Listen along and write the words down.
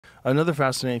Another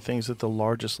fascinating thing is that the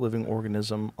largest living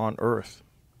organism on Earth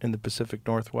in the Pacific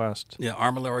Northwest. Yeah,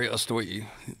 Armillaria astoi.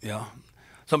 Yeah.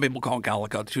 Some people call it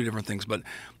Gallica, two different things. But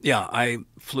yeah, I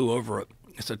flew over it.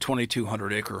 It's a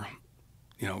 2,200 acre,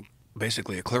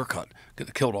 basically a clear cut.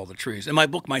 It killed all the trees. In my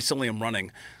book, Mycelium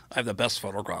Running, I have the best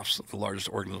photographs of the largest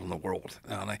organism in the world.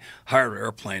 And I hired an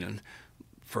airplane, and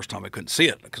first time I couldn't see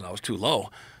it because I was too low.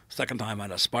 Second time I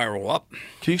had to spiral up.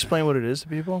 Can you explain what it is to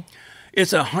people?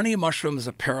 It's a honey mushroom. Is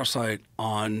a parasite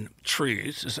on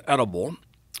trees. It's edible.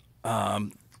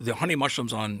 The honey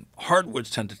mushrooms on hardwoods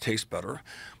tend to taste better,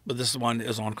 but this one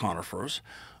is on conifers.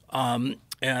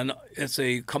 And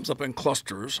comes up in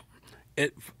clusters.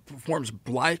 It forms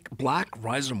black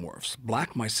rhizomorphs,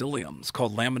 black mycelium. It's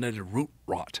called laminated root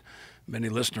rot. Many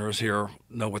listeners here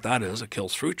know what that is. It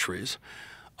kills fruit trees.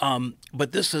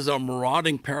 But this is a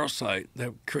marauding parasite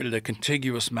that created a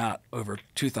contiguous mat over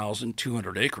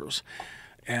 2,200 acres.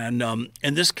 And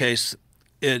in this case,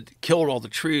 it killed all the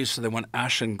trees, so they went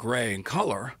ashen gray in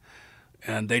color,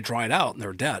 and they dried out, and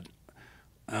they're dead.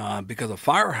 Because of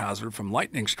fire hazard from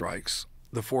lightning strikes,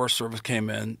 the Forest Service came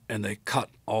in, and they cut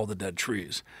all the dead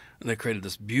trees. And they created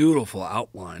this beautiful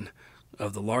outline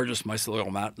of the largest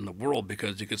mycelial mat in the world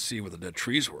because you could see where the dead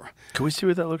trees were. Can we see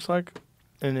what that looks like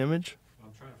in an image?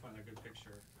 I'm trying to find a good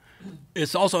picture.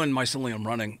 It's also in Mycelium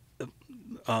Running.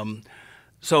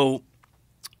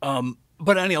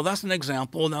 But anyhow, that's an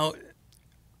example. Now,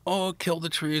 it killed the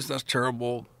trees. That's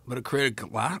terrible. But it created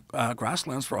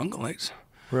grasslands for ungulates.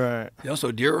 Right.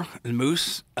 So deer and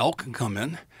moose, elk can come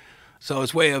in. So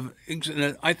it's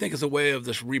I think it's a way of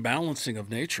this rebalancing of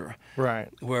nature. Right.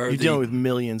 Where you're dealing with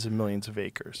millions and millions of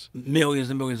acres. Millions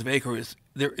and millions of acres.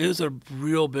 There is a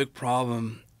real big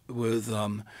problem with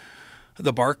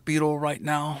the bark beetle right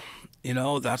now.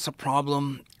 That's a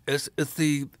problem. It's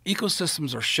the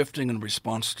ecosystems are shifting in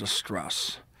response to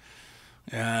stress.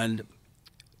 And,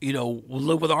 we'll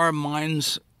live with our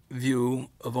mind's view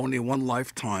of only one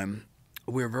lifetime.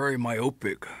 We're very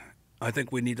myopic. I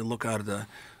think we need to look at the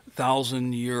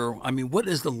 1,000-year. I mean, what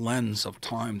is the lens of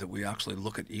time that we actually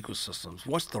look at ecosystems?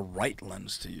 What's the right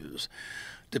lens to use?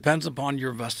 Depends upon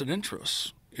your vested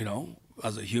interests.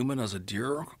 As a human, as a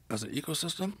deer, as an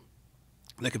ecosystem,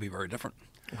 they could be very different.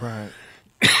 Right.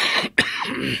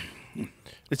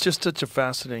 It's just such a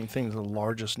fascinating thing. The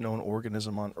largest known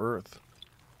organism on Earth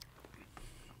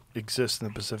exists in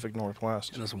the Pacific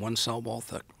Northwest. And it's one cell wall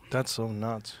thick. That's so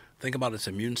nuts. Think about its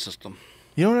immune system.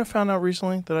 You know what I found out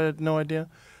recently that I had no idea?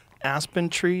 Aspen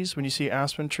trees, when you see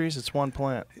aspen trees, it's one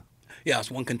plant. Yeah,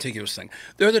 it's one contiguous thing.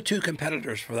 They're the two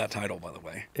competitors for that title, by the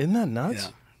way. Isn't that nuts?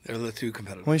 Yeah, they're the two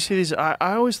competitors. When you see these, I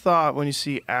always thought when you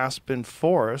see aspen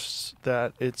forests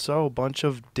that it's a bunch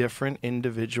of different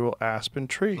individual aspen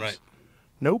trees. Right.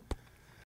 Nope.